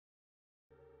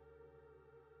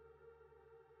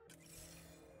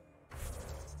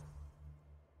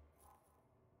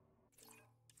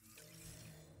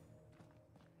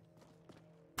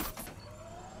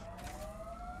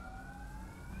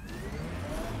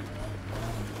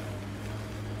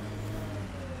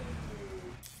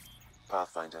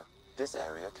Pathfinder, this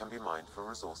area can be mined for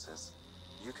resources.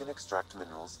 You can extract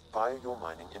minerals via your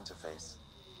mining interface.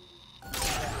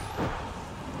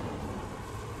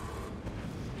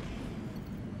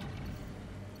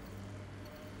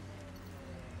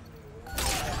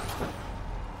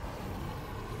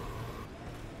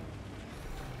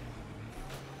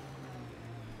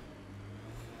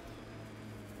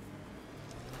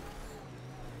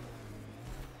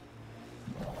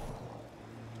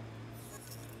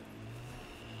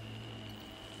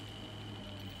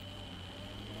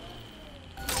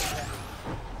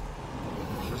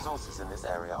 Resources in this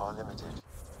area are limited.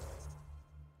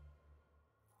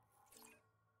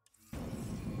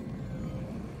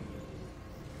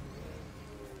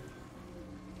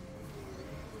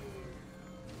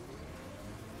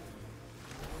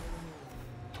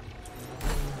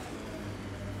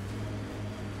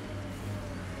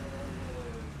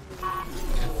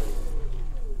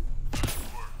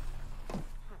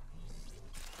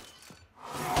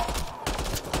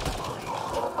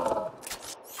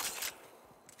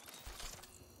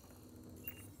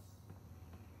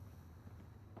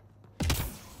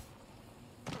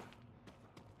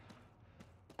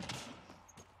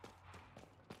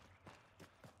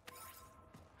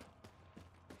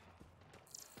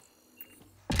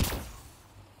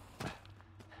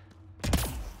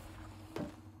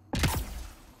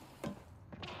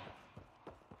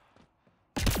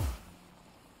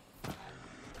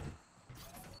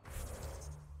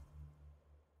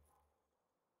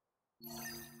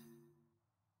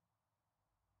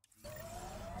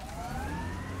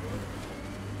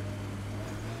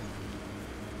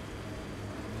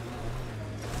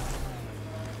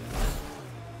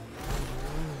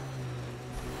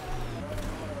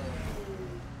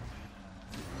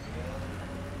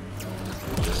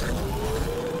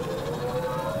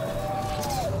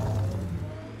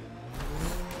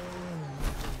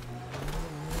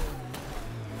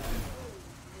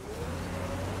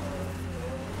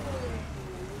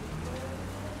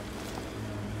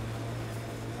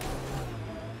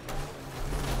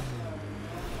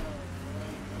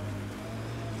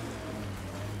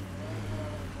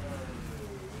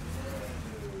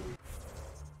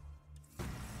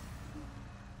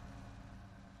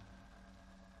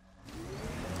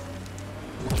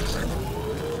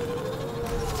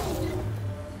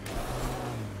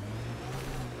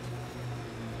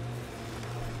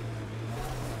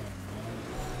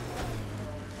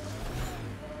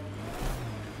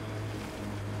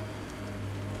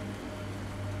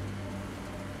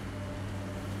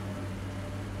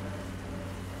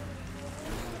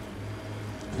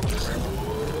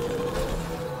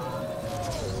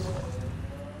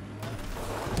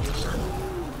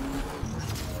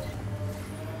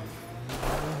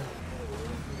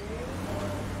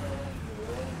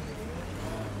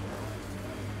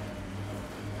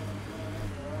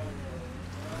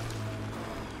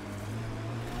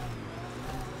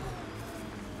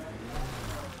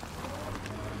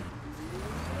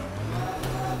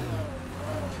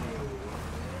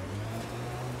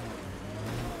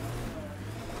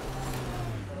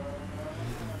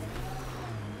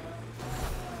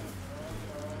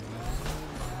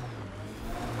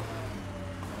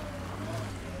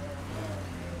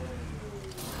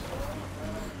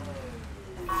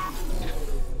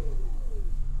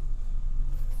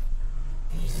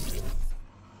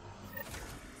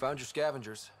 Found your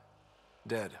scavengers.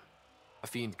 Dead. A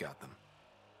fiend got them.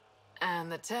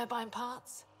 And the turbine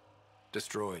parts?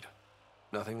 Destroyed.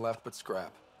 Nothing left but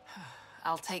scrap.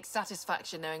 I'll take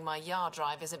satisfaction knowing my yard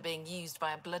drive isn't being used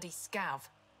by a bloody scav.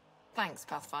 Thanks,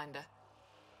 Pathfinder.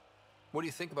 What do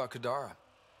you think about Kadara?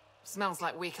 Smells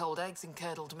like week old eggs and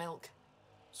curdled milk.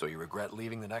 So you regret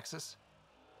leaving the Nexus?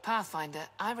 Pathfinder,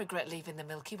 I regret leaving the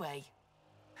Milky Way.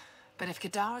 But if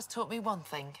Kadara's taught me one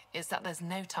thing, it's that there's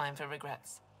no time for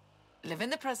regrets. Live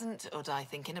in the present or die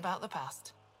thinking about the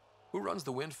past. Who runs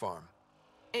the wind farm?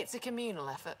 It's a communal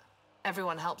effort.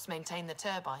 Everyone helps maintain the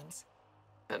turbines.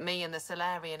 But me and the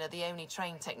Solarian are the only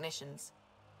trained technicians.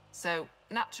 So,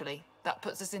 naturally, that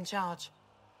puts us in charge.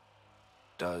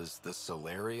 Does the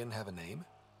Solarian have a name?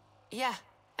 Yeah,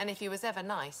 and if he was ever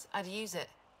nice, I'd use it.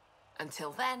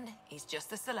 Until then, he's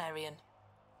just the Solarian.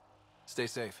 Stay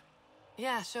safe.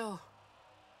 Yeah, sure.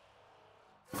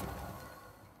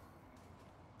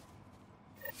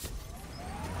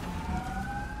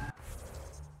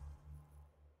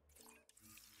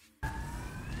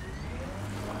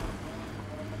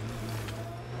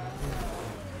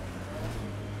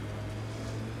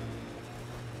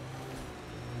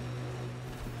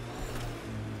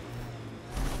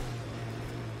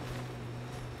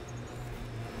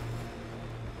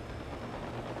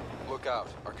 Look out.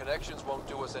 Our connections won't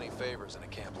do us any favors in a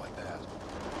camp like that.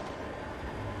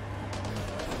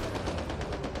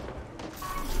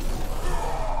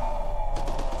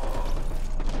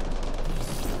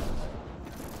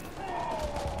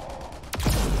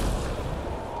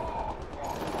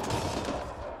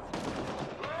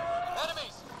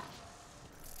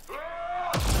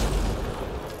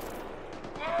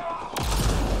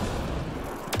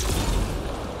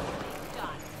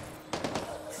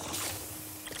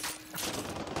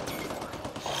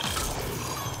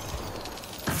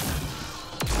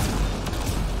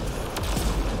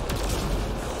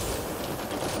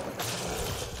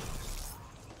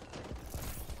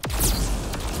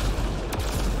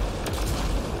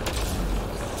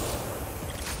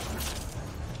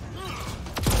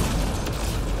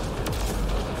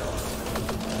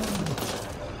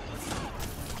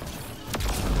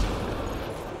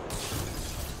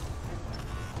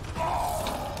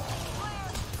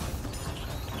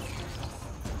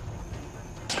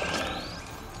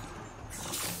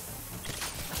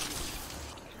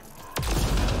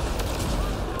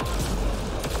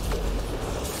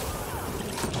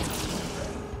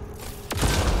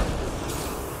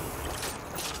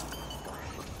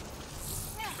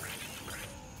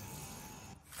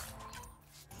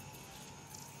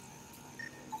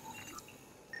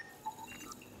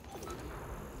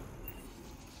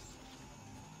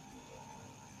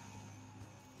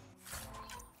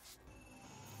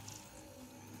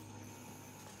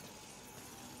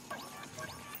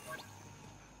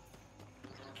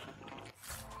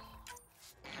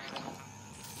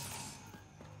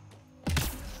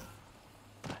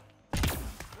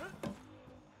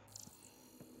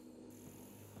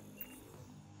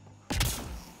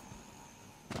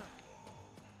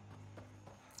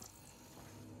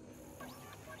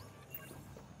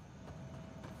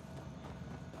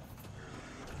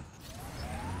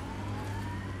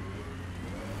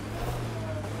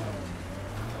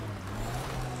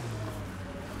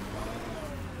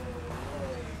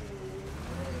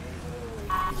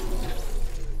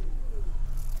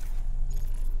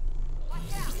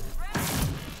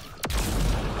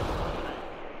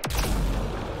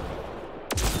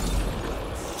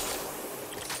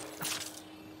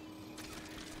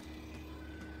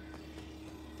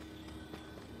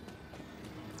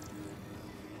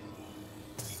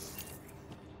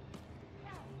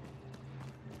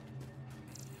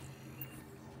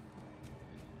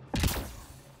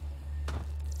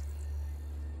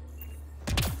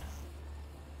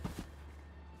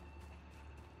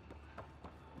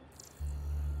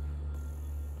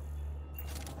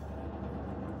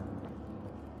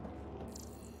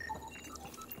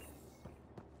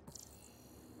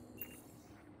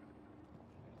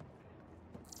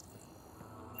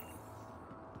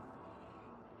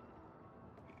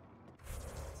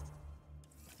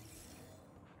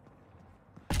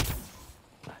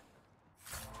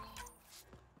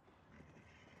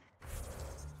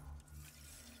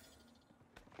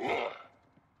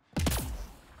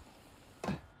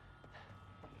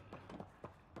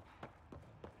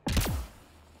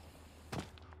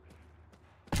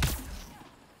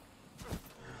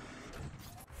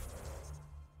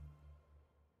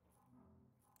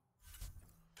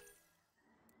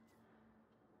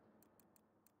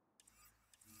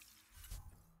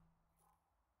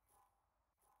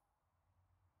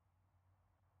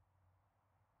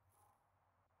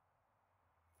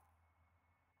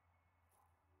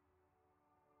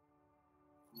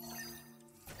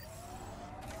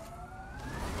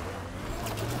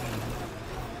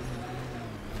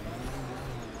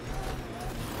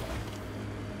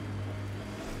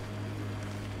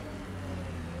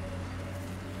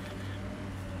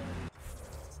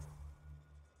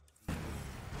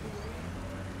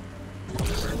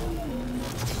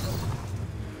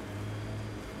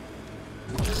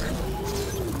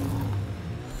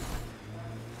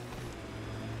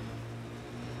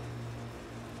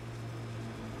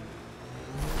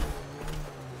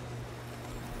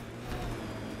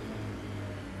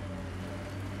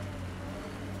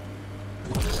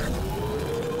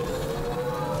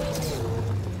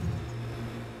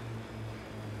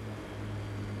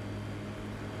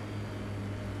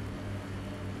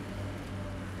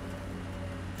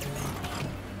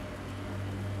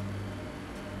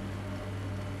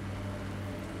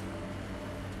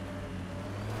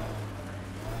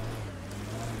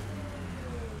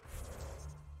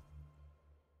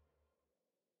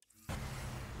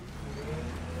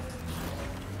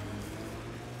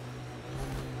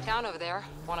 Town over there.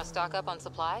 Want to stock up on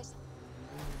supplies?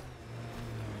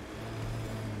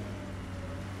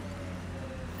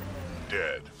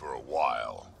 Dead for a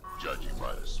while, judging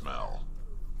by the smell.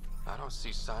 I don't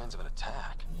see signs of an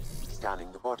attack.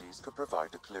 Scanning the bodies could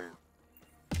provide a clue.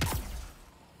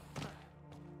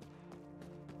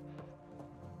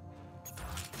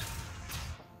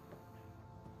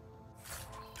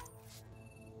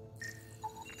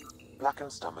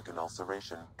 Blackened stomach and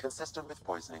ulceration, consistent with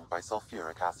poisoning by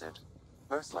sulfuric acid.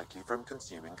 Most likely from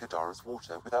consuming Kadara's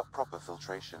water without proper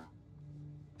filtration.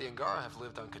 The Angara have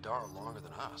lived on Kadara longer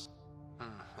than us.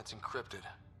 It's encrypted.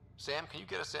 Sam, can you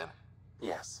get us in?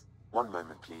 Yes. One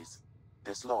moment, please.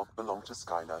 This log belonged to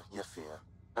Skylar Yafir,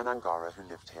 an Angara who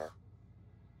lived here.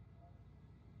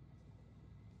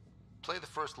 Play the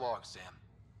first log, Sam.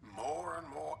 More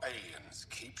and more aliens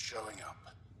keep showing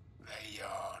up. They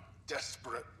are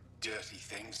desperate, dirty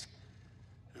things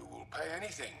who will pay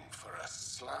anything for a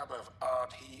slab of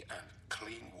Ardhi and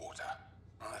clean water.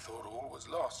 I thought all was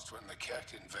lost when the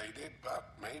Kett invaded,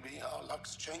 but maybe our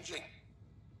luck's changing.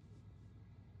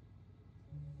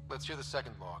 Let's hear the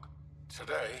second log.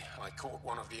 Today, I caught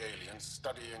one of the aliens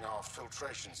studying our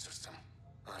filtration system.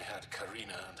 I had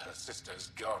Karina and her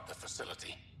sisters guard the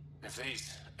facility. If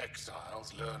these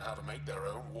exiles learn how to make their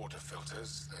own water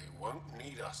filters, they won't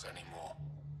need us anymore.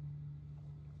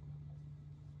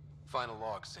 Final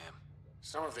log, Sam.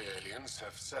 Some of the aliens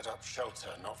have set up shelter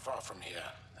not far from here.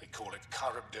 They call it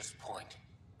Charybdis Point.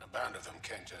 A band of them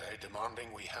came today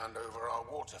demanding we hand over our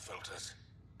water filters.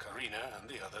 Karina and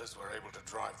the others were able to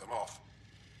drive them off,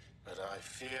 but I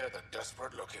fear the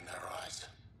desperate look in their eyes.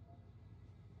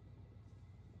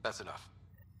 That's enough.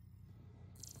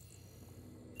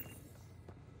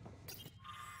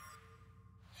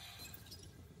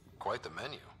 Quite the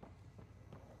menu.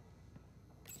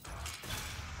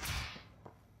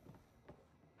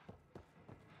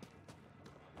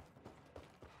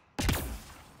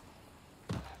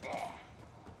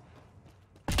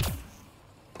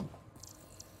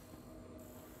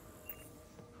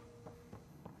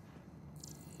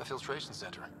 A filtration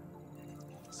center.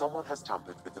 Someone has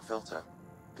tampered with the filter.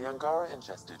 The Angara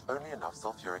ingested only enough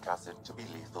sulfuric acid to be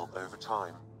lethal over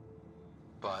time.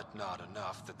 But not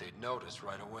enough that they'd notice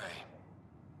right away.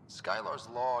 Skylar's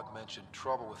log mentioned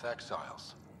trouble with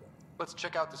exiles. Let's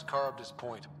check out this Charybdis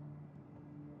Point.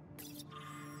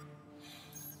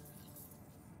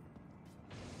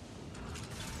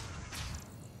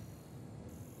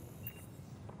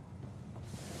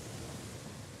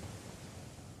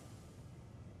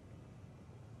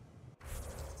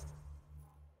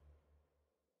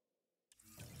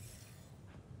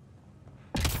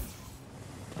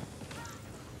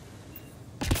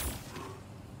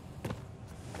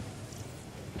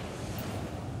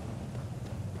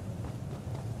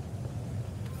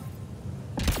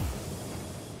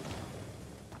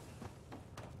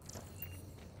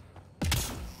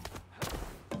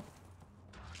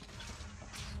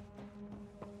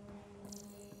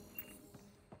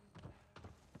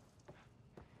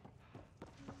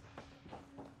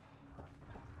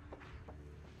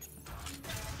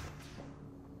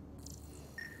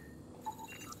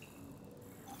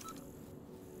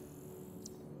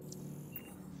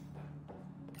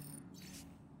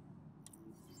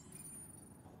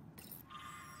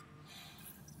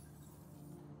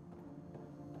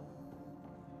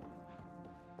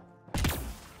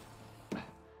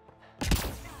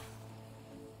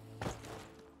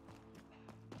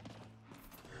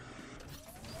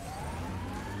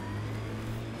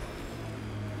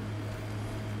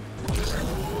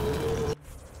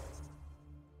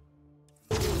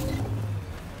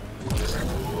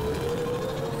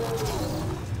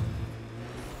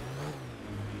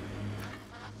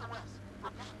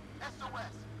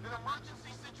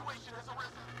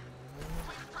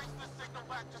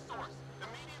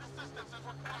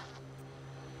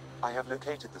 I have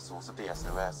located the source of the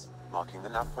SOS, marking the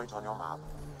nav point on your map.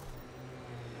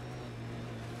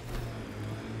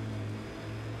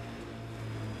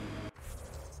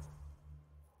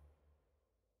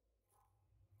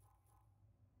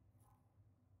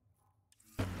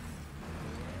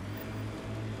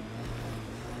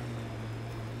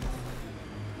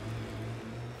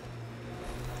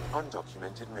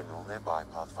 Undocumented mineral nearby,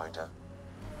 Pathfinder.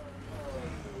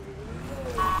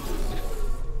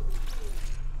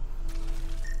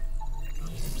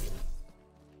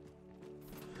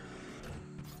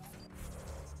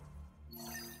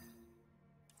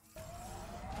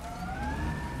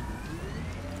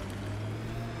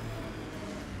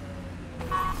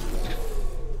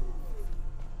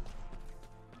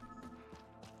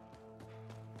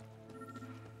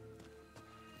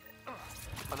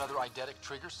 Another eidetic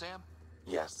trigger, Sam?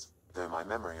 Yes, though my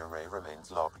memory array remains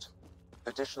locked.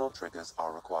 Additional triggers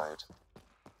are required.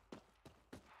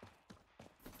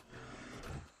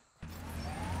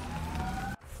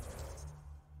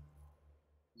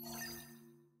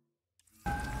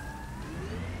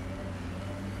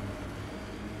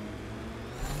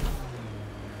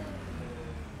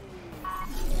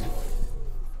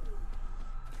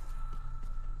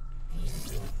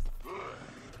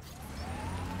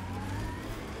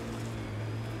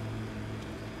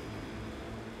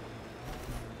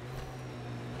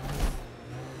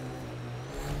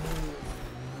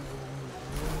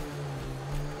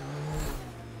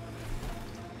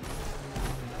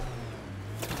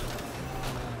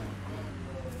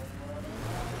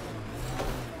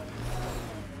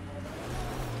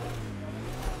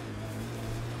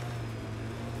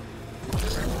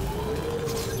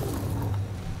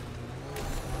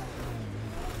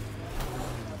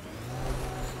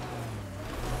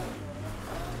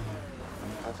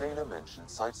 Reyes mentioned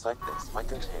sites like this might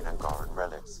contain Angaran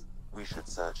relics. We should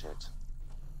search it.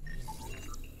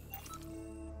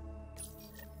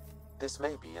 This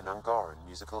may be an Angaran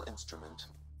musical instrument.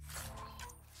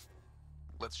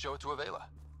 Let's show it to Avela.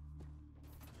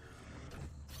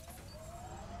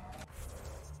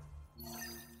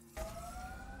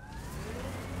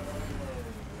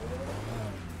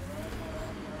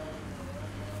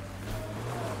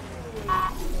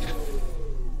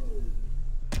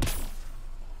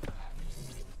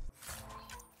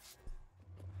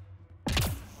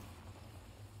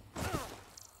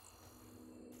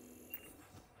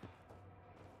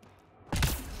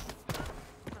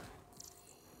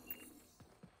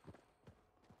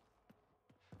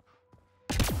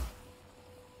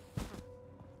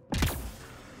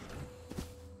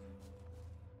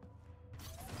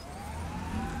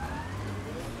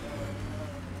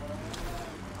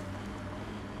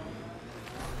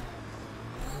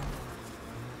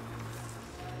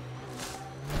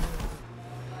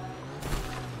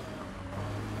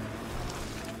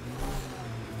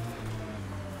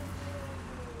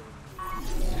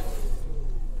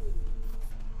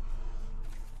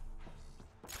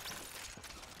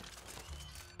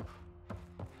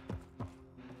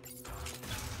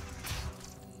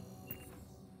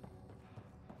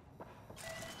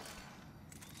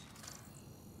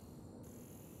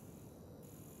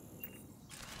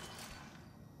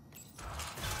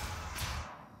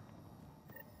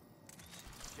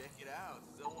 Check it out.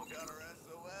 Someone got our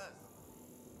SOS.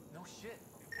 No shit.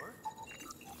 It worked?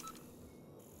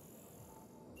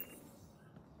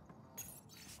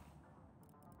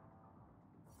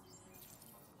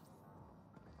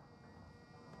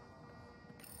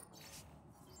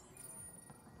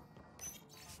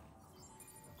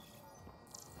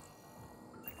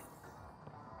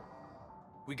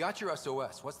 We got your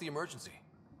SOS. What's the emergency?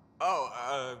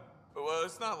 Oh, well,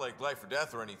 it's not like life or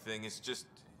death or anything. It's just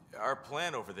our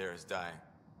plant over there is dying.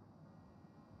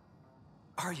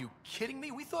 Are you kidding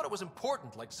me? We thought it was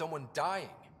important, like someone dying.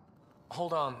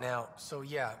 Hold on now. So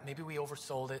yeah, maybe we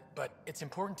oversold it, but it's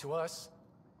important to us.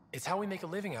 It's how we make a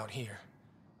living out here.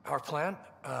 Our plant,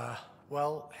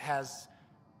 well, has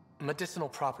medicinal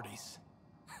properties.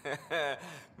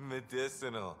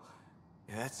 Medicinal.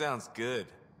 Yeah, that sounds good.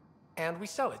 And we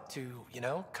sell it to,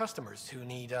 customers who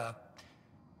need,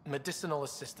 medicinal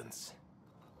assistance.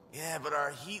 Yeah, but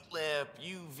our heat lamp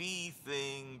UV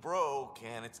thing broke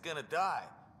and it's gonna die.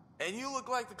 And you look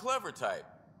like the clever type.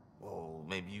 Well,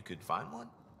 maybe you could find one?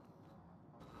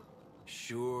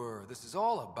 Sure, this is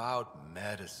all about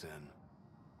medicine.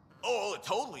 Oh, it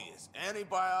totally is.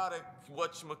 Antibiotic,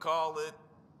 whatchamacallit.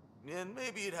 And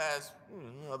maybe it has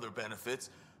other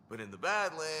benefits. But in the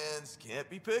Badlands, can't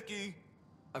be picky.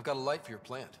 I've got a light for your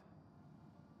plant.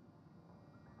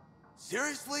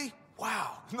 Seriously?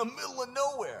 Wow, in the middle of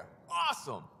nowhere.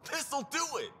 Awesome. This'll do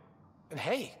it. And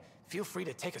hey, feel free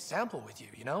to take a sample with you,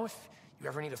 if you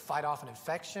ever need to fight off an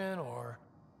infection or...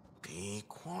 Be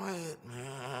quiet,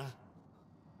 man.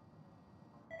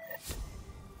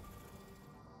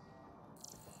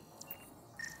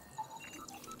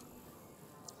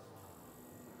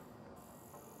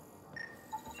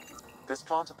 This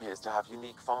plant appears to have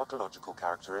unique pharmacological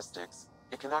characteristics.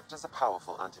 It can act as a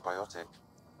powerful antibiotic.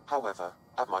 However,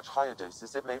 at much higher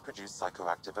doses it may produce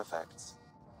psychoactive effects.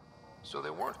 So they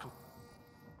weren't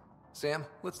Sam,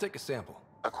 let's take a sample.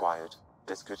 Acquired.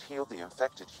 This could heal the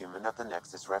infected human at the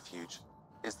Nexus Refuge.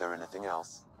 Is there anything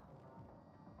else?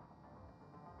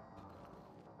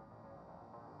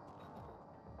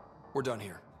 We're done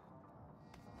here.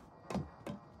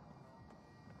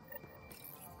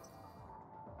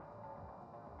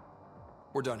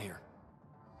 We're done here.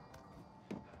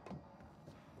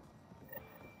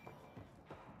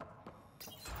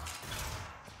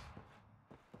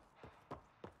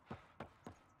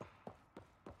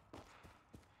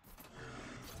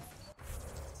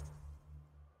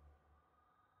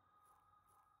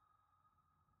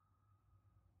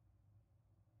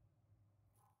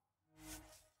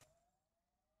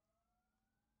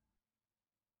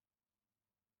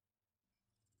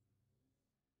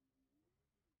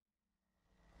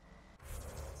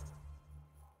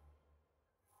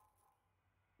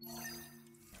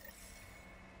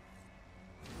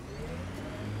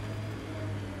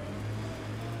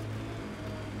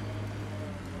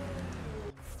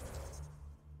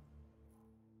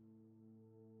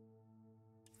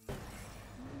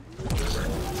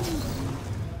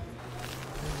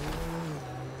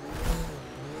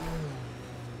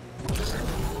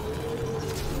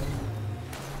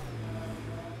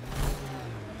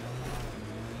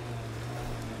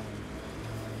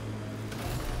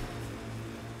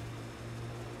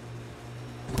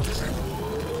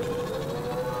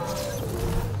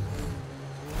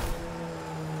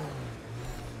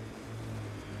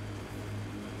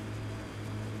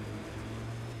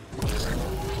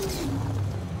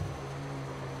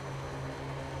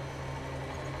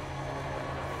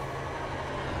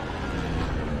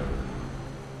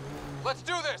 Let's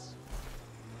do this!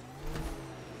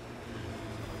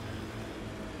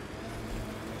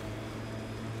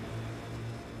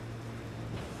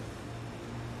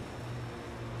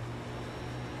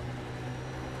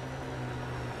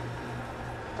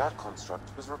 That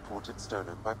construct was reported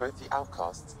stolen by both the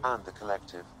Outcasts and the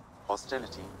Collective.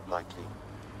 Hostility likely.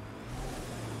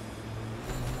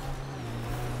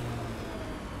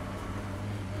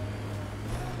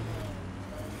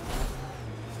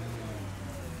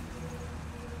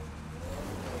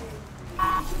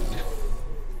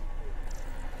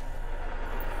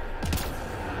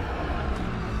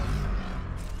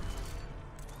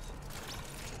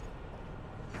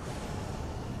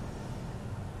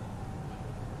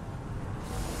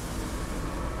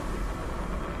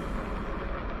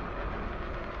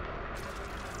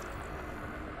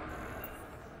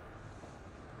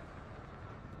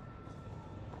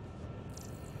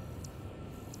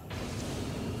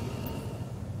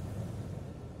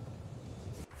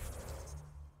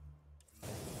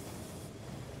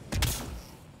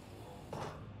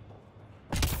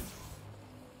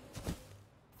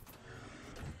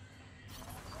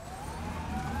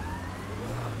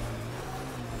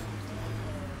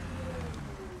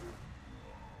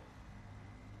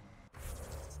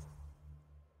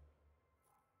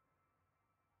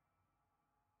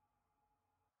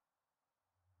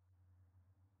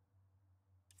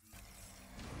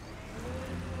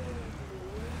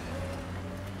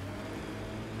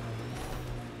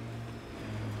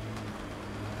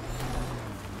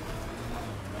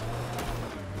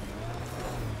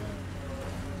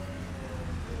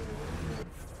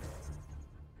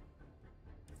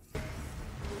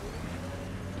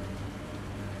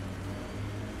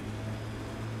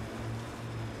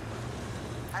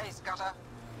 Hey, Scudder.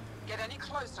 Get any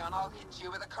closer and I'll hit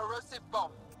you with a corrosive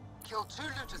bomb. Killed 2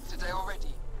 looters today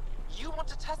already. You want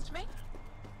to test me?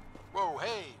 Whoa,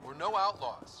 hey, we're no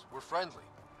outlaws. We're friendly.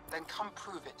 Then come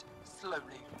prove it, slowly.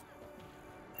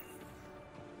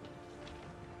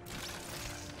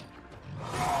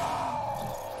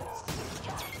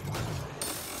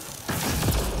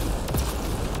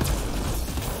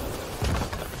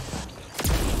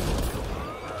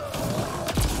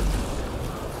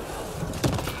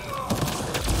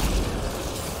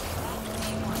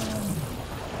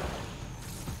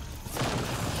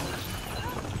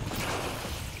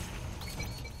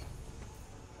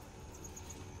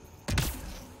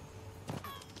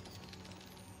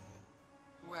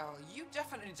 Well, you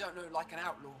definitely don't look like an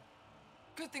outlaw.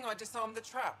 Good thing I disarmed the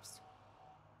traps.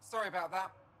 Sorry about that.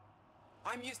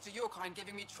 I'm used to your kind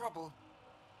giving me trouble.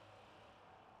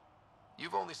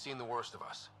 You've only seen the worst of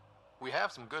us. We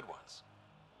have some good ones.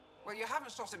 Well, you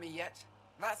haven't shot at me yet.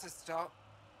 That's a start.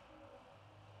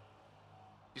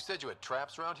 You said you had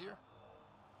traps around here?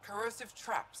 Corrosive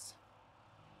traps.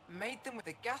 Made them with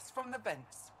the gas from the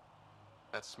vents.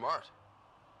 That's smart.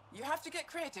 You have to get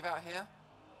creative out here.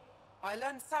 I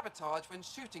learned sabotage when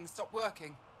shooting stopped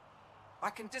working. I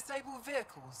can disable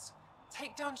vehicles,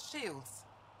 take down shields,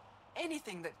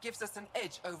 anything that gives us an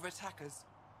edge over attackers.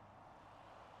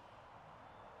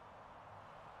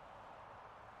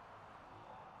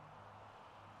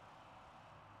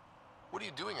 What are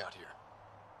you doing out here?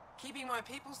 Keeping my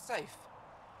people safe.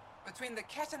 Between the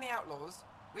Kett and the outlaws,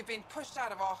 we've been pushed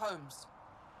out of our homes.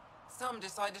 Some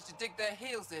decided to dig their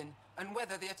heels in and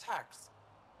weather the attacks.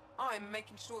 I'm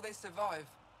making sure they survive.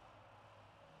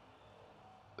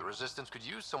 The Resistance could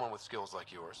use someone with skills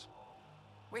like yours.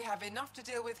 We have enough to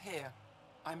deal with here.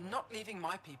 I'm not leaving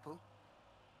my people.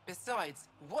 Besides,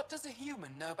 what does a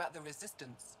human know about the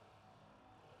Resistance?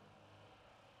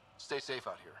 Stay safe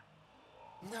out here.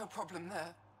 No problem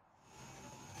there.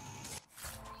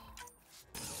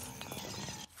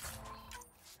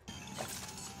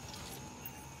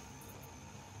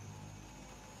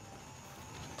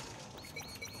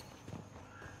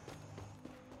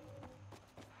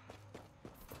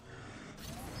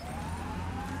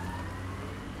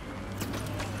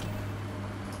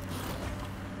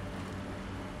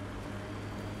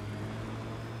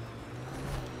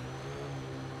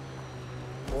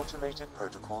 Automated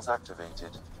protocols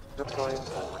activated. Deploying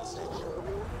forward station.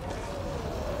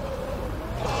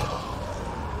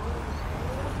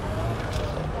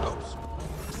 Oops.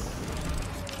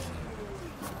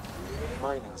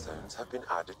 Mining zones have been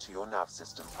added to your nav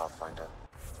system, Pathfinder.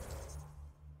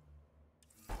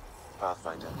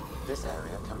 Pathfinder, this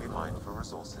area can be mined for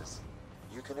resources.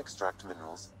 You can extract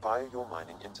minerals via your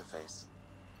mining interface.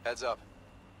 Heads up.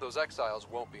 Those exiles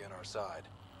won't be on our side.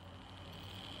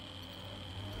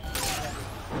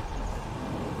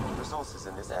 Resources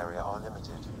in this area are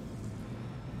limited.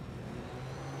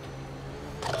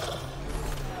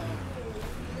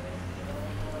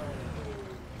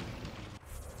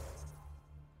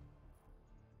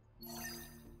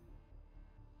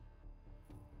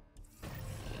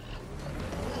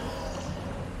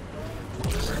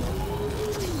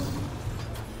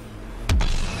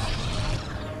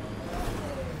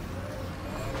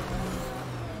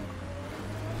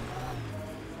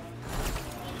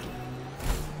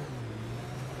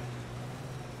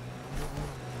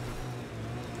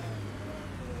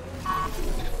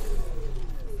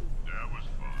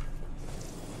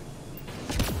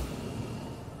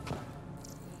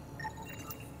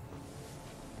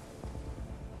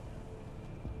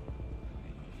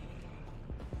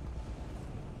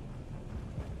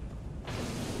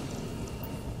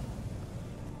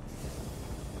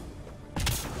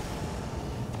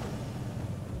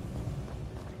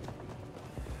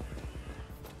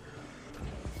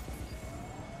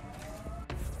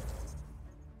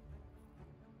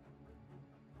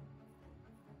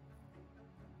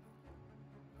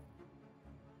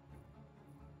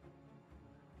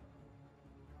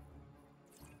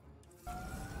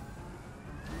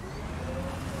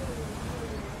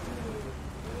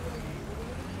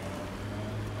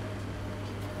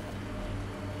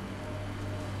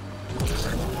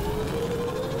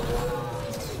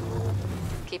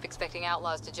 keep expecting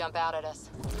outlaws to jump out at us.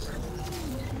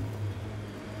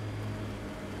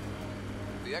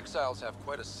 The Exiles have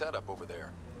quite a setup over there.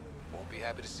 Won't be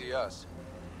happy to see us.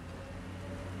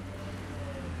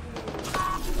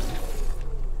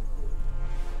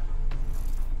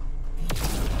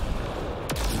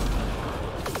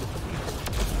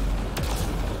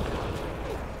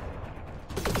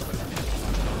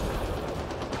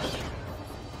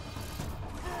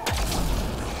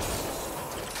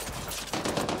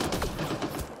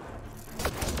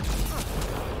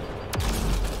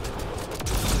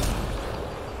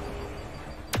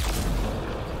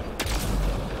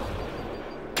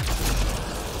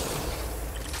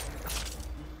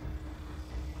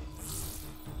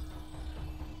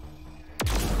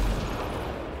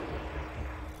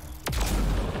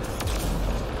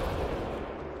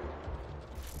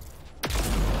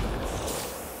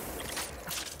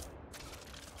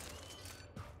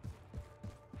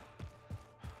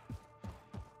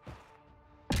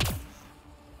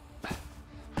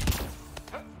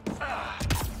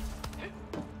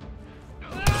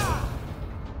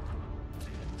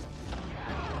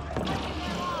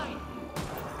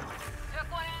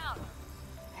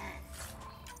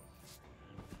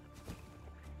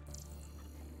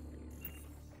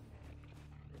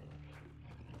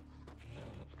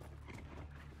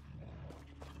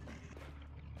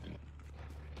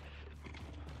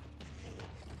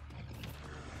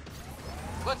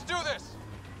 Let's do this!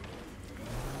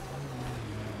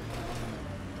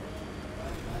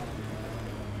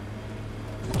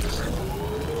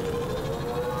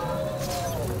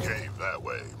 Cave that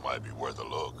way might be worth a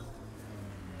look.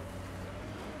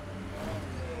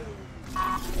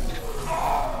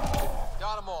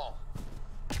 Got them all.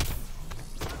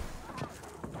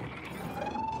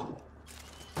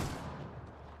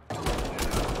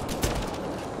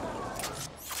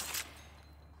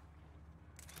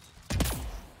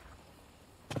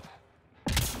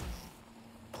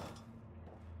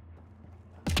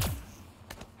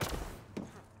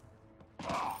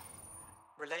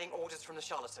 Relaying orders from the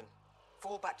charlatan.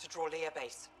 Fall back to Drawlear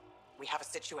base. We have a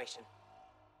situation.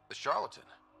 The charlatan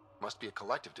must be a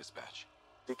collective dispatch.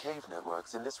 The cave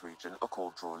networks in this region are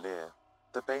called Drawlear.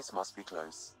 The base must be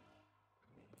close.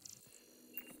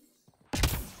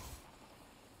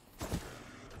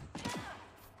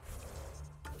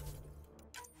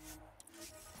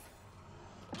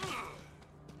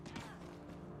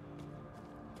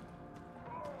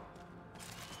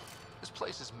 This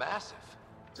place is massive.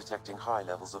 Detecting high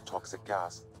levels of toxic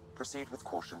gas. Proceed with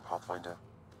caution, Pathfinder.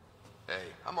 Hey,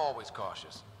 I'm always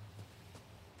cautious.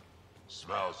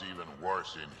 Smells even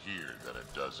worse in here than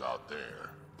it does out there.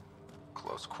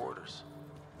 Close quarters.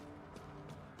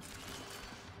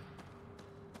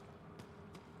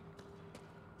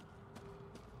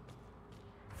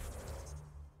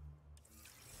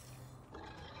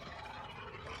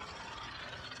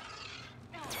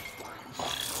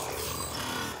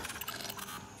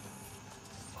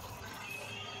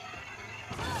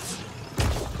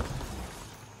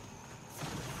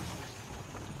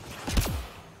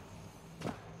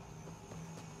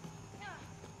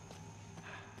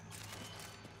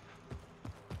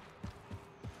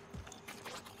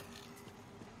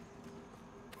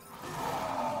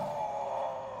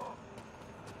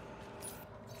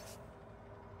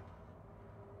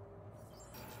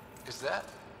 Is that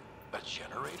a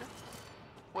generator?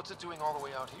 What's it doing all the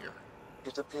way out here?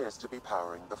 It appears to be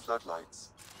powering the floodlights.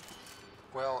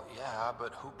 Well, yeah,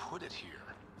 but who put it here?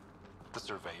 The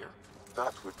surveyor?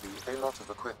 That would be a lot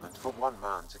of equipment for one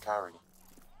man to carry.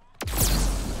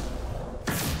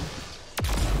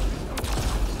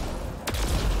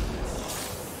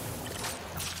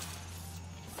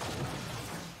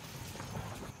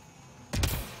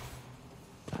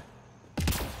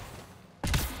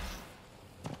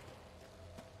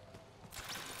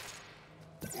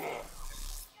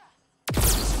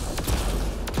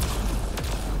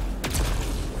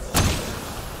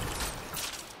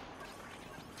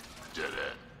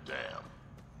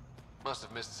 Must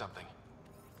have missed something.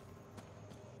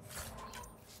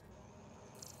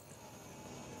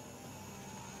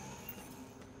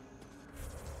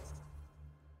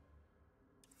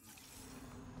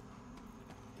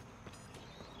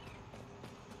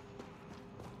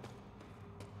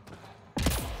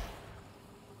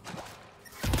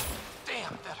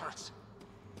 Damn, that hurts.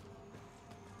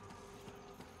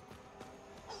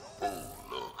 Oh,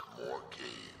 look, more cave.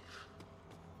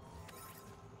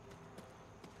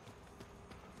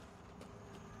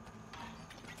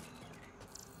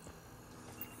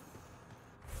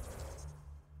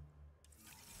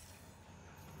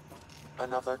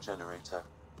 Another generator.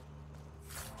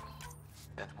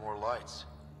 And more lights.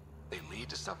 They lead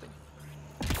to something?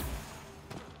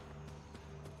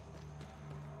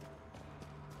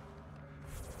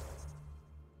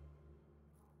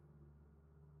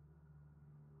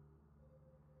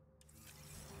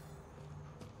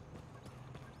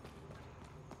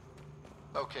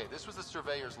 Okay, this was the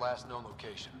surveyor's last known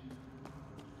location.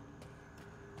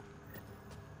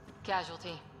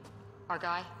 Casualty. Our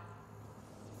guy?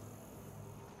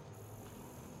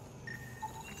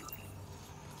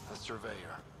 A surveyor.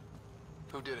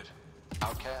 Who did it?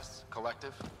 Outcasts?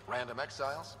 Collective? Random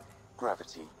exiles?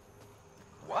 Gravity.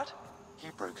 What? He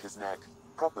broke his neck,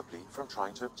 probably from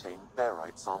trying to obtain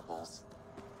barite samples.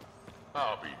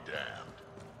 I'll be damned.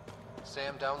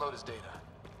 Sam, download his data.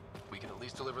 We can at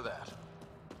least deliver that.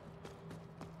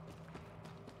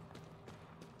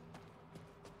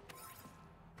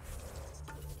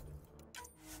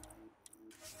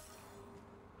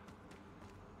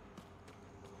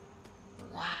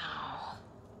 Wow.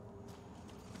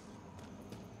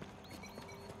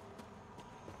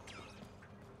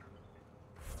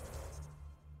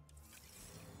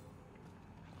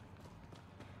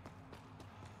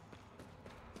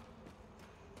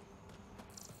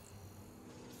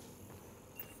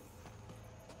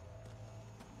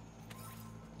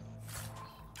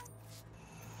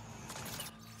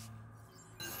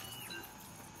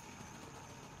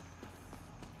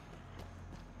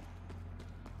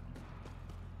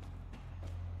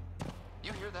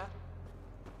 You hear that?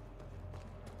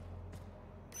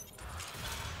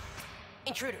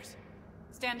 Intruders!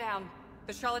 Stand down.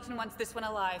 The charlatan wants this one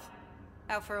alive.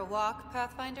 Out for a walk,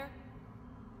 Pathfinder?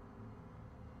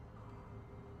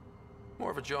 More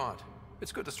of a jaunt.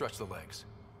 It's good to stretch the legs.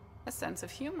 A sense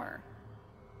of humor.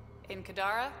 In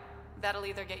Kadara, that'll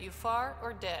either get you far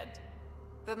or dead.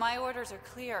 But my orders are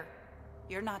clear.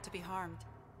 You're not to be harmed.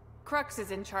 Crux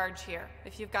is in charge here.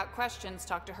 If you've got questions,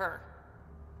 talk to her.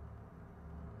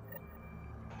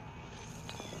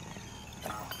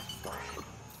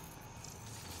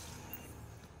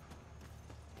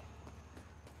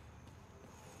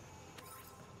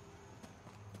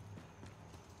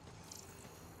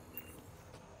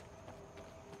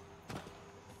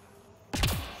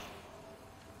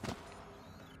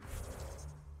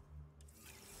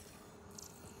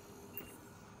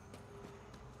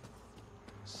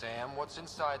 Sam, what's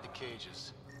inside the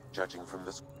cages? Judging from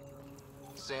this,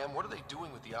 Sam, what are they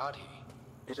doing with the Adhi?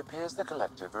 it appears the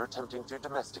Collective are attempting to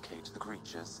domesticate the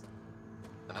creatures.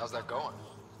 And how's that going?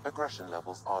 Aggression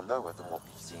levels are lower than what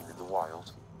we've seen in the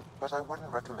wild, but I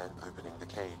wouldn't recommend opening the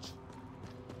cage.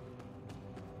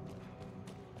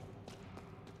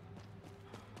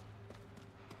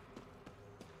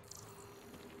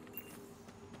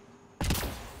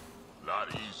 Not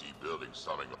easy building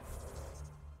something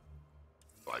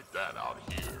like that out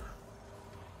here.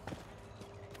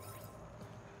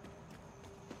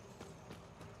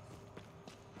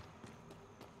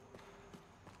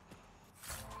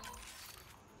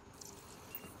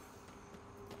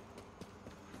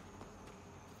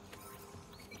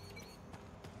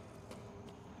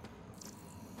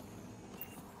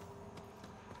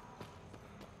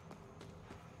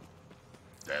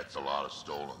 That's a lot of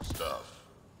stolen stuff.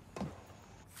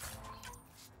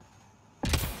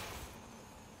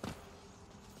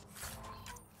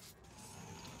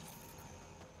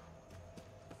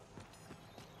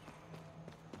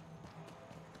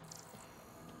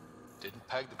 Didn't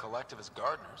peg the Collective as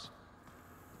gardeners.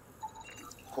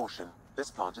 Caution,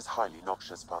 this plant is highly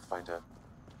noxious, Pathfinder.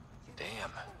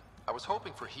 Damn. I was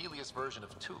hoping for Helios' version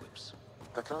of tulips.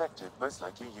 The Collective most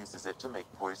likely uses it to make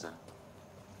poison.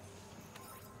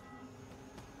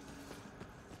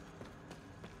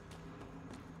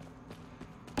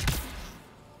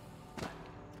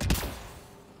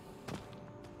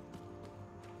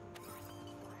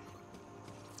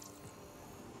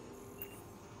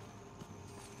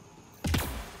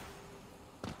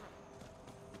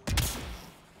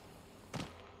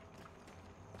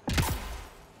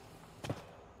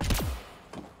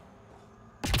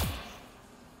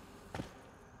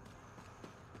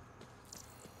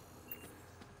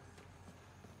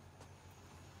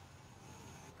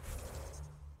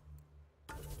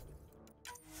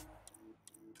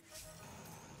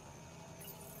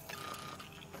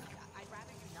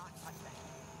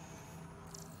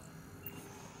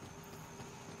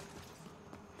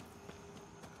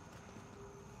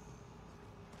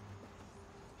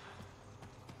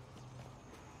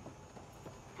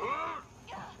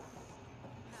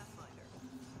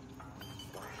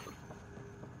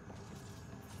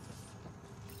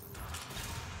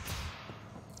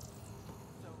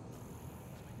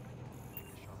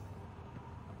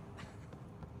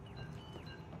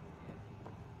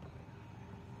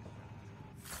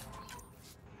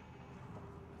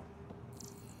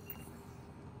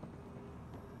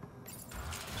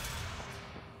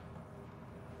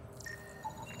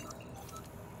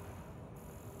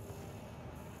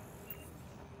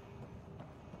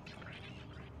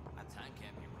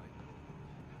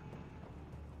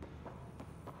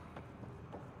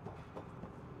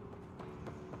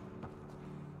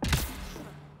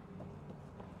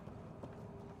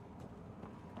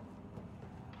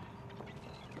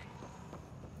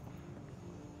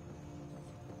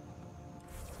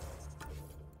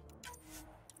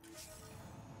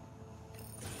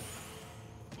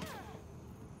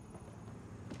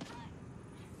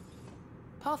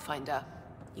 Pathfinder,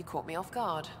 you caught me off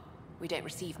guard. We don't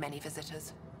receive many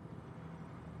visitors.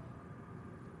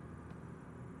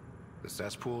 The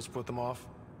cesspools put them off?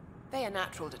 They are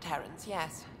natural deterrents,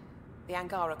 yes. The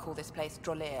Angara call this place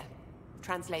Drolir.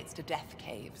 Translates to death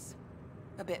caves.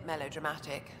 A bit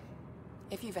melodramatic.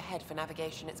 If you've a head for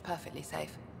navigation, it's perfectly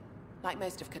safe. Like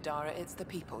most of Kadara, it's the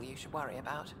people you should worry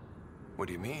about. What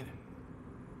do you mean?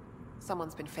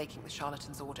 Someone's been faking the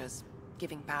charlatan's orders,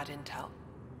 giving bad intel.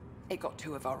 It got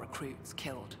 2 of our recruits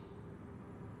killed.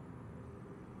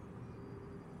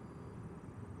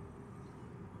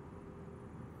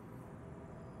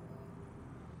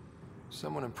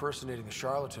 Someone impersonating the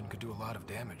charlatan could do a lot of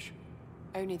damage.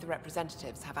 Only the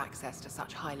representatives have access to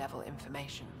such high-level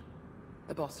information.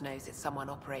 The boss knows it's someone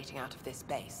operating out of this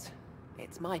base.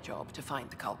 It's my job to find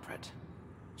the culprit.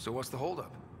 So what's the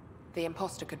holdup? The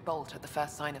imposter could bolt at the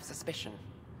first sign of suspicion.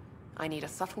 I need a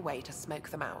subtle way to smoke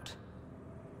them out.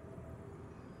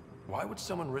 Why would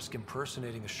someone risk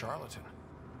impersonating the charlatan?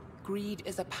 Greed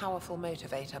is a powerful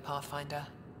motivator, Pathfinder.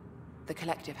 The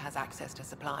Collective has access to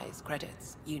supplies,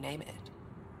 credits, you name it.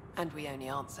 And we only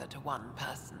answer to one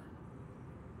person.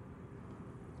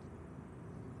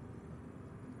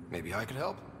 Maybe I could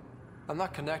help? I'm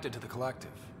not connected to the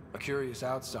Collective. A curious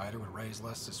outsider would raise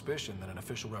less suspicion than an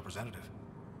official representative.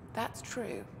 That's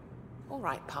true. All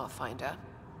right, Pathfinder.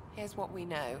 Here's what we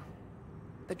know.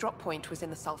 The drop point was in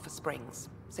the sulfur springs,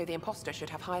 so the imposter should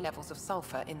have high levels of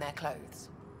sulfur in their clothes.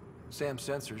 Sam's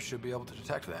sensors should be able to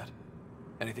detect that.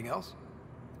 Anything else?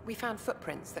 We found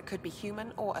footprints that could be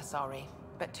human or Asari,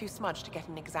 but too smudged to get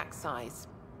an exact size.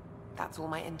 That's all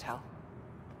my intel.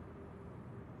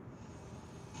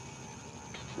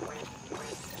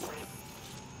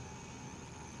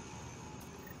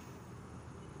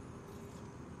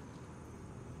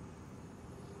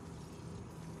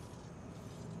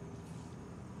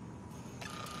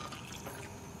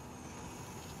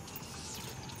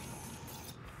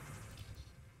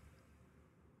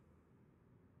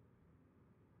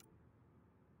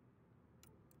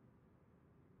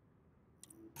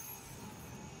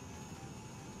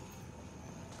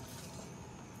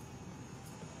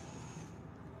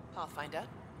 Pathfinder,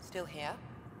 still here?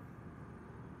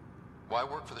 Why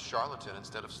work for the charlatan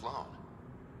instead of Sloane?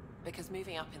 Because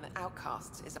moving up in the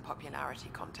outcasts is a popularity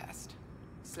contest.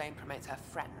 Sloane promotes her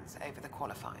friends over the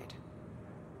qualified.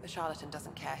 The charlatan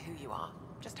doesn't care who you are,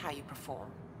 just how you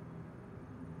perform.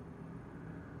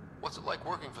 What's it like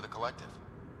working for the Collective?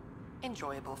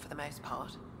 Enjoyable for the most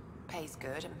part. Pays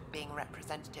good, and being a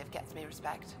representative gets me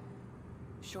respect.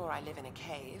 Sure, I live in a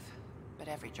cave, but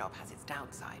every job has its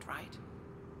downside, right?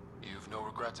 You've no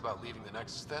regrets about leaving the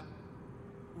Nexus, then?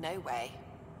 No way.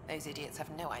 Those idiots have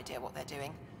no idea what they're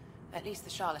doing. At least the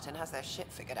charlatan has their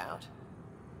shit figured out.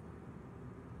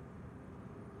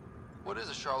 What is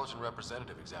a charlatan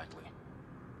representative, exactly?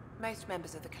 Most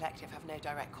members of the Collective have no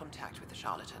direct contact with the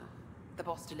charlatan. The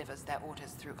boss delivers their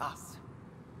orders through us.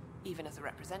 Even as a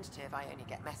representative, I only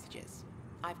get messages.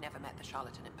 I've never met the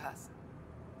charlatan in person.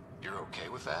 You're okay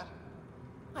with that?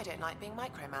 I don't like being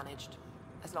micromanaged.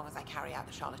 As long as I carry out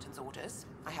the charlatan's orders,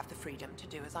 I have the freedom to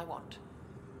do as I want.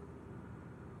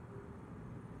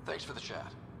 Thanks for the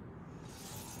chat.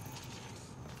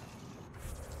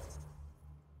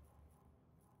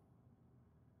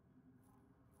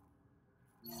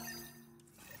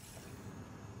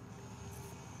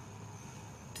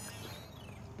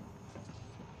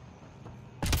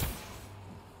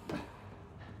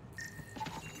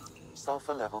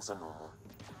 Sulfur levels are normal.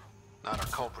 Not our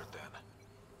culprit,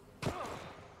 then.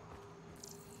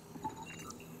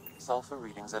 Sulfur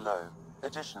readings are low.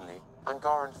 Additionally,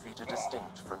 Angaran feet are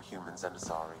distinct from humans and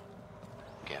Asari.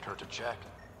 Can't hurt to check.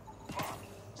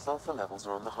 Sulfur levels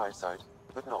are on the high side,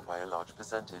 but not by a large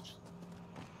percentage.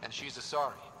 And she's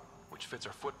Asari, which fits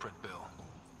our footprint bill.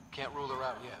 Can't rule her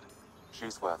out yet.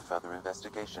 She's worth further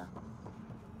investigation.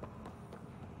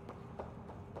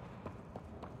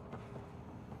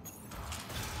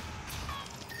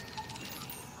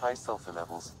 High sulfur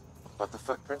levels, but the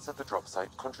footprints at the drop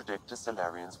site contradict a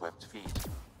Solarian's webbed feet.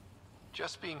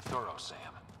 Just being thorough, Sam.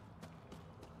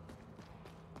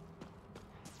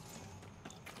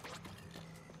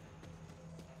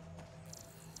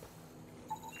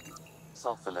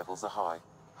 Sulfur levels are high.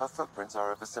 Her footprints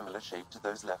are of a similar shape to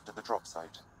those left at the drop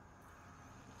site.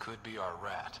 Could be our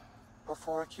rat.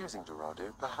 Before accusing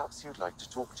Dorado, perhaps you'd like to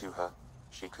talk to her.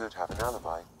 She could have an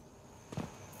alibi.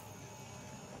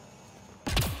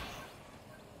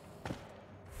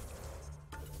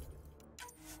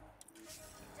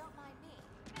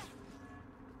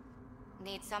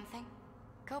 Need something?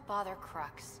 Go bother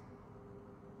Crux.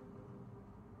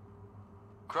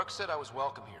 Crux said I was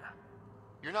welcome here.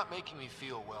 You're not making me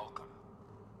feel welcome.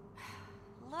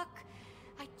 Look,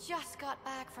 I just got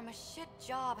back from a shit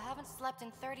job. Haven't slept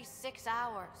in 36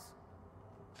 hours.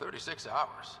 36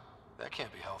 hours? That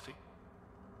can't be healthy.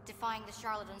 Defying the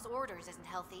charlatan's orders isn't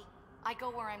healthy. I go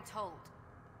where I'm told.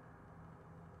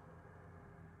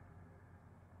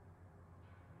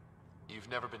 You've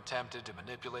never been tempted to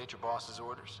manipulate your boss's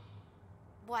orders?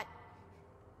 What?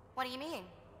 What do you mean?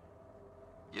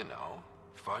 You know,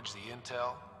 fudge the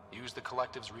intel, use the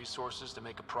collective's resources to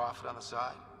make a profit on the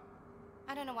side.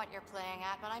 I don't know what you're playing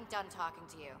at, but I'm done talking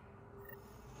to you.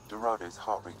 Dorado's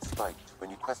heart rate spiked when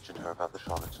you questioned her about the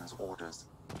charlatan's orders.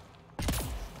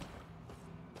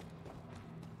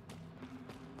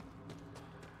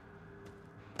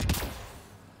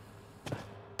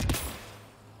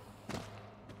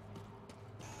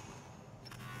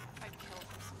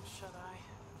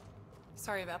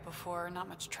 Sorry about before, not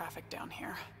much traffic down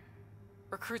here.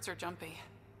 Recruits are jumpy.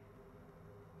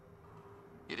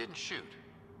 You didn't shoot.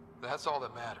 That's all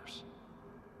that matters.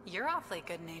 You're awfully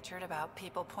good-natured about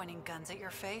people pointing guns at your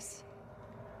face.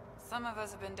 Some of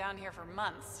us have been down here for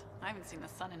months. I haven't seen the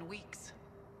sun in weeks.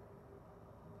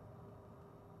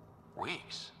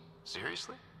 Weeks?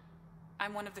 Seriously?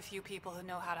 I'm one of the few people who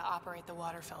know how to operate the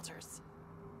water filters.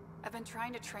 I've been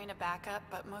trying to train a backup,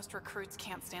 but most recruits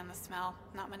can't stand the smell.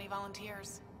 Not many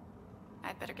volunteers.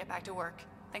 I'd better get back to work.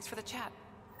 Thanks for the chat.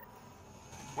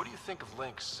 What do you think of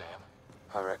Lynx, Sam?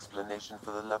 Her explanation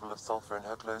for the level of sulfur in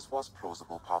her clothes was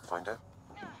plausible, Pathfinder.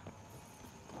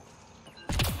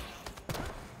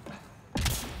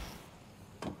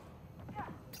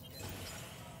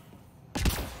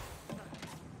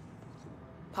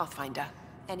 Pathfinder,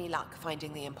 any luck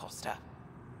finding the imposter?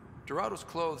 Dorado's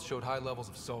clothes showed high levels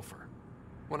of sulfur.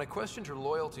 When I questioned her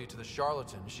loyalty to the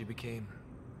charlatan, she became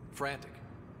frantic.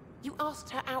 You asked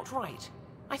her outright.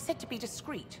 I said to be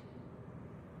discreet.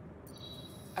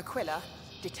 Aquila,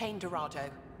 detain Dorado.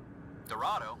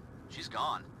 Dorado? She's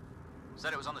gone.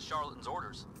 Said it was on the charlatan's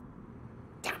orders.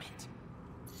 Damn it.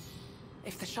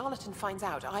 If the charlatan finds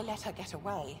out I let her get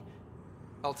away...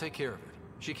 I'll take care of it.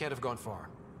 She can't have gone far.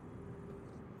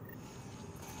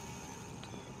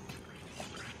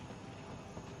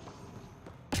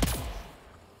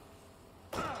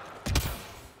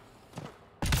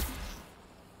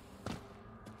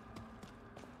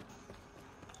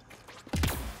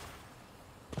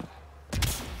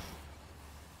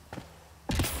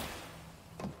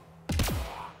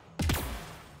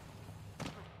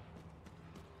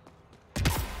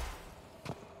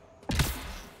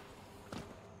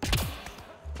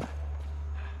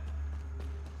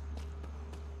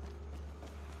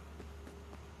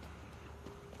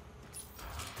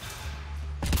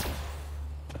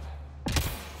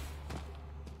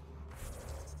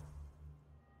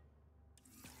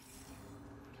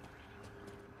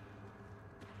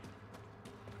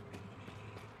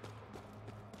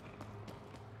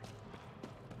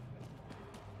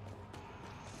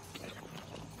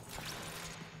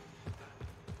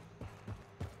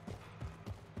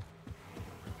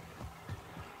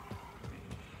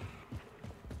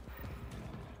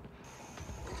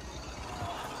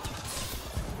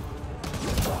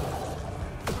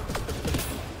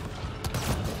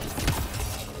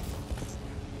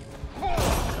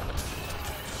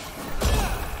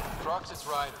 It's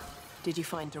Ryder. Did you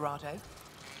find Dorado?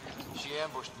 She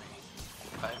ambushed me.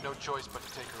 I had no choice but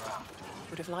to take her out.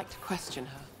 Would have liked to question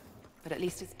her, but at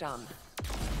least it's done.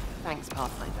 Thanks,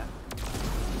 Pathfinder.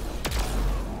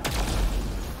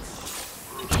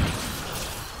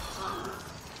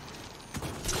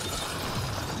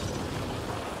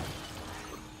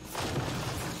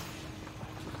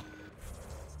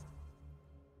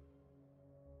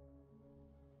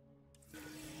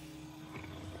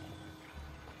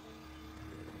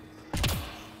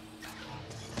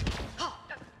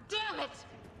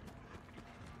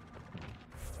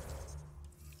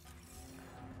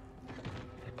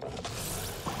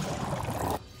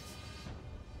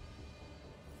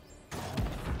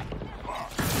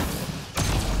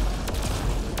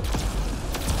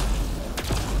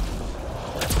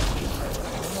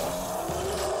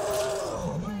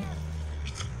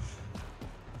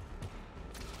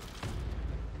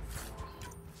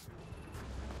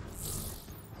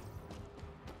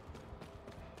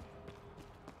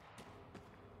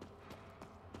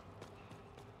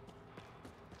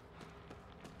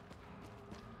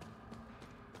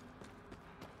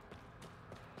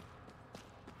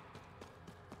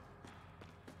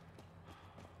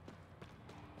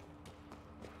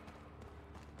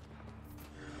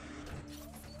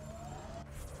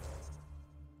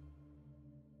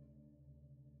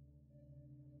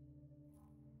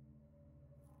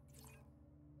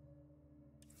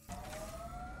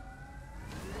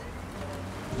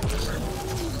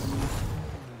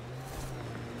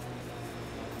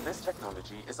 This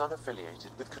technology is unaffiliated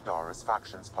with Kadara's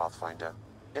faction's Pathfinder.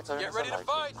 Its own is a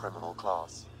lightning criminal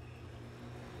class.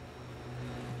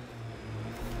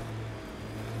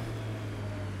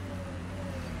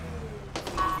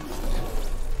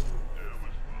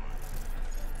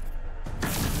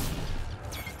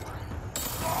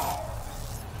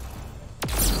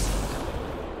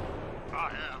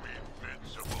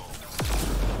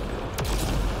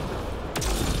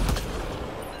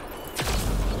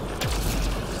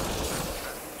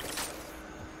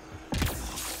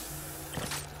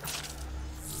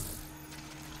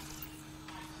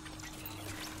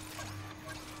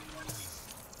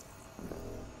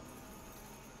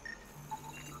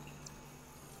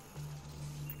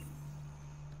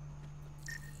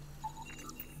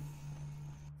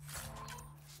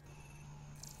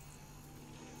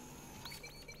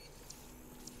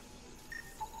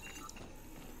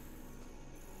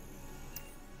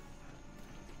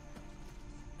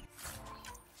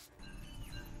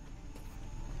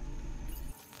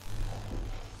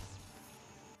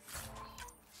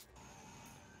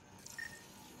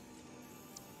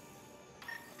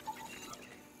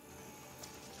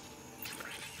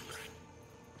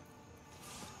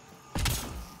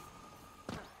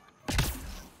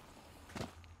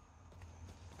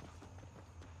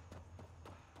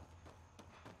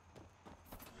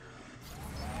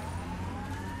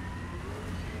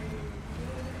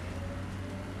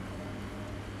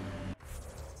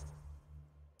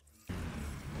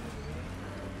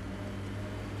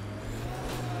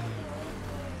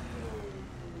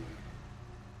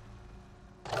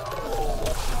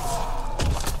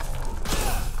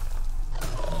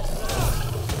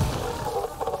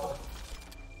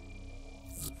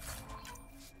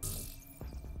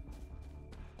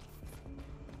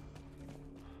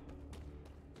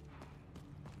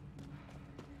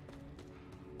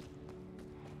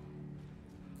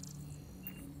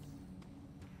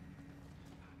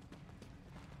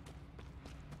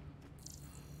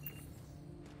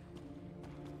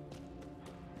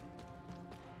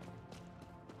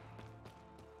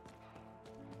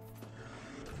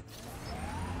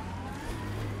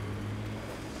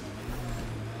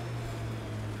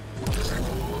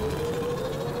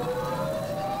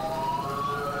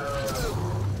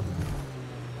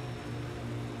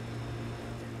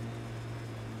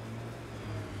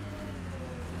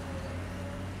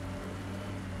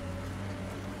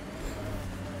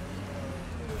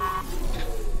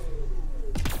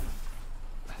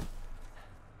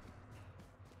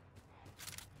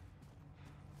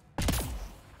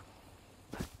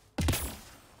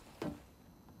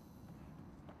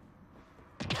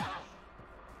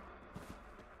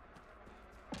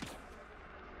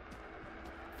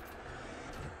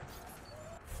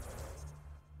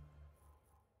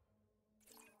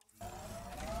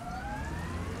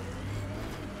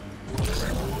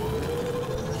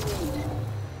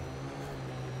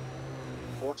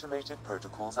 Automated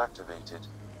protocols activated.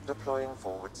 Deploying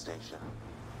forward station.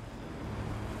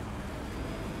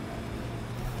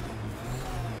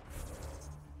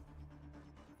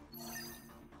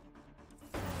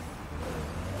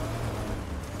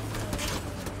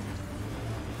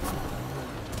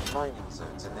 Mining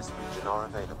zones in this region are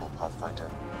available, Pathfinder.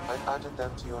 I've added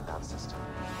them to your nav system.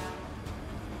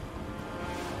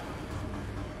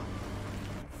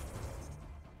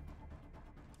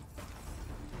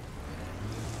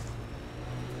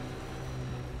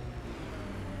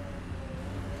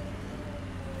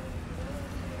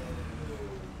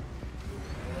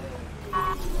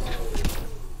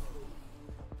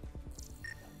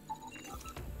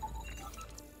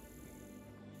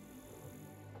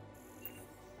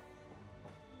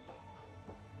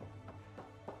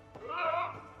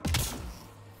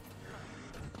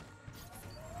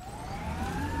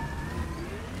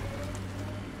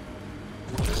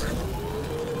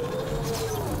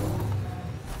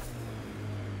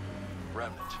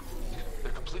 Remnant.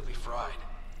 They're completely fried.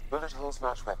 Bullet holes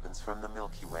match weapons from the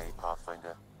Milky Way,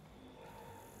 Pathfinder.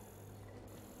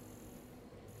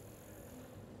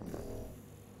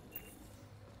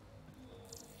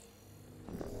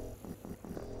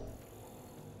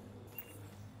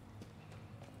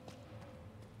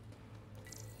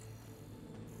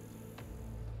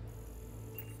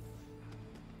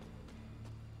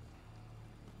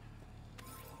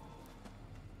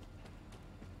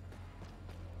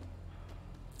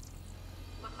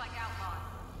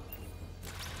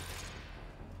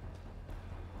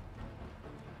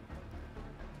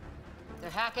 They're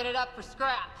hacking it up for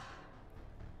scrap.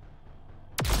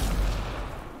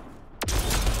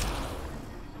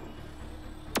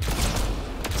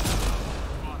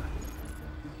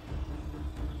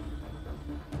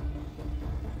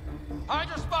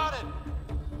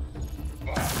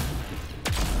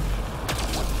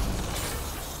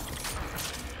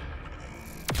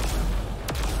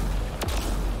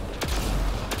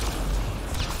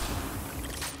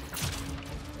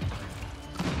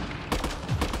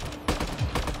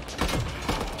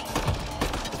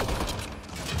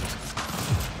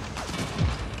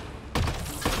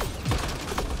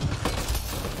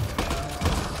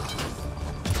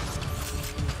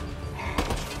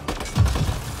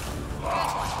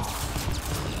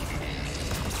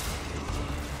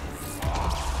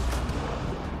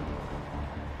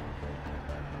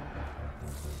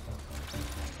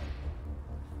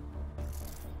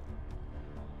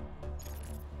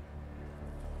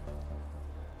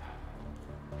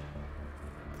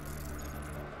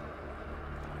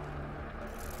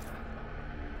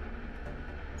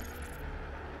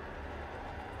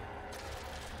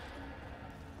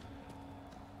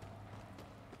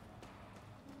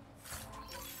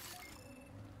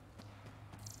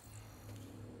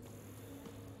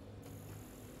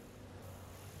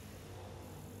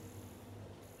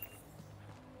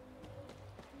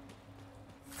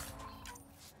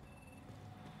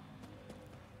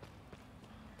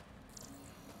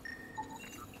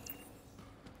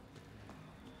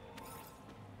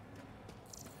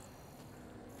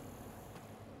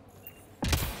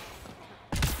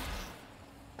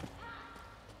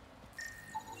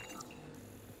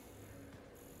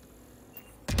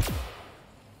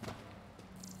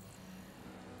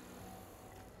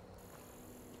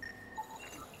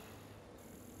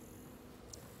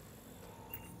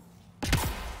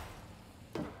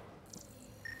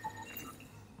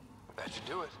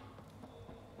 do it.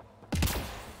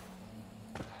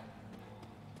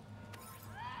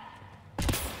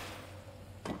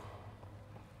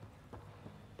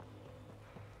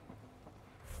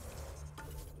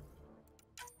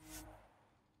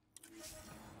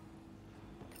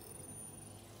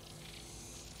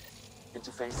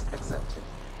 Interface accepted.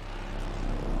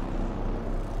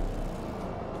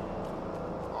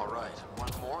 All right,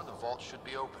 one more and the vault should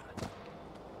be open.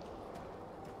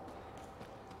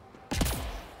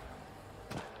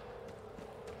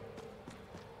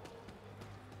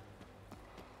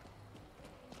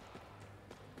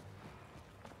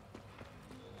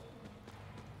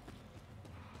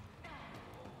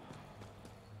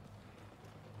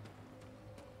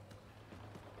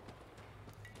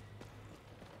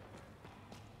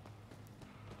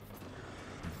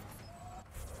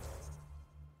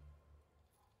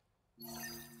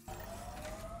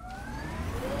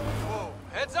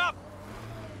 Heads up!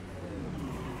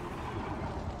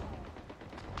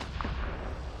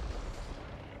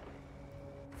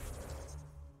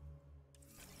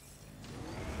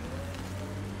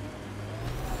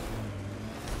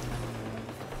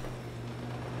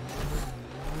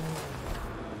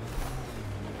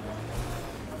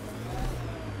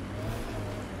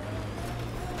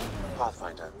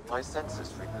 Pathfinder, my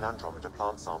sensors read an Andromeda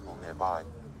plant sample nearby.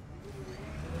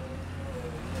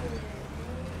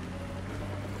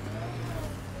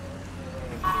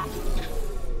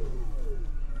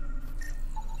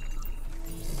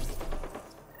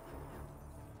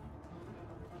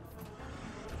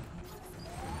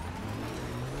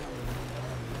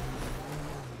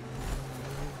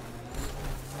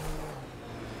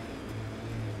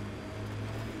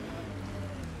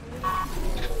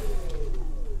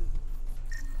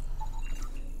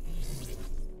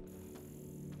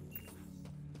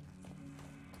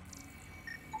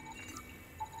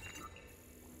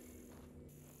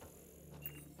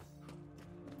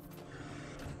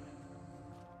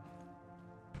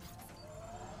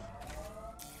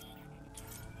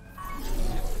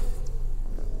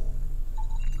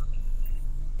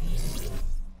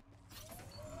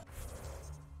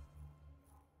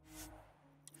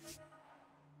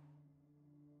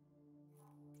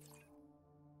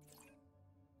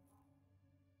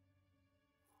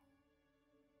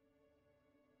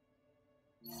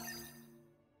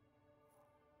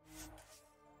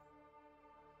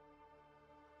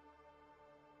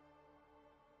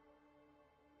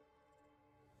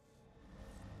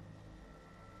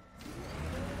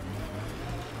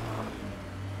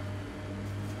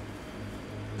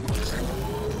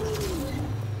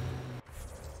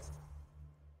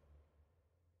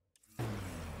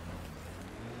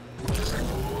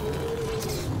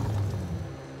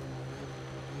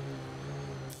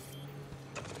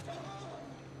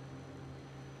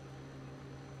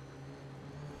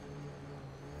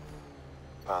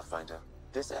 Pathfinder,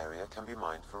 this area can be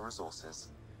mined for resources.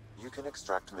 You can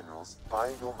extract minerals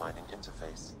via your mining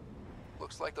interface.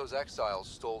 Looks like those exiles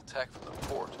stole tech from the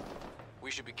port. We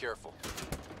should be careful.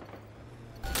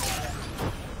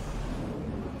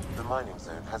 The mining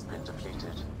zone has been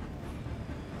depleted.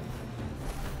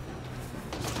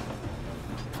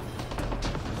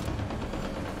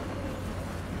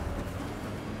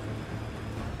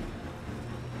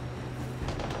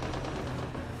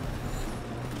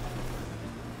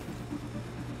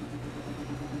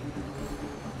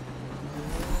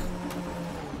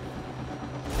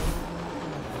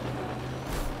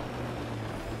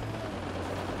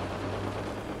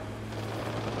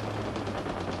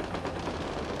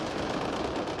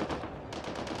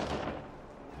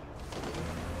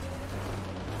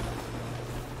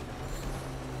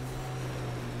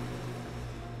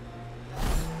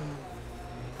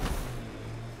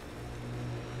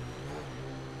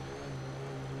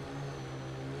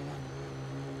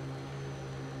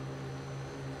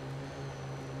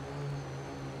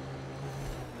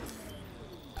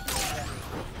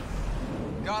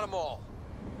 Got them all.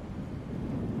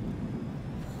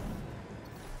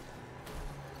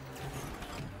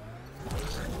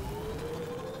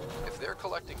 If they're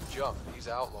collecting junk, these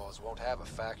outlaws won't have a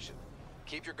faction.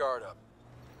 Keep your guard up.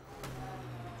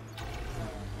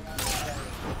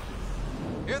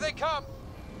 Here they come!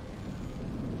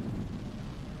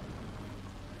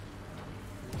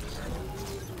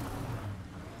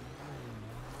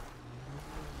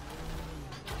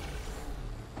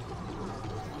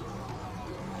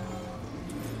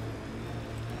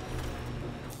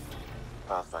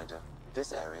 Pathfinder,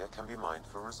 this area can be mined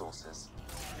for resources.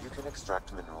 You can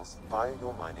extract minerals via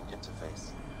your mining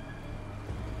interface.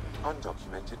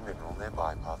 Undocumented mineral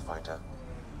nearby, Pathfinder.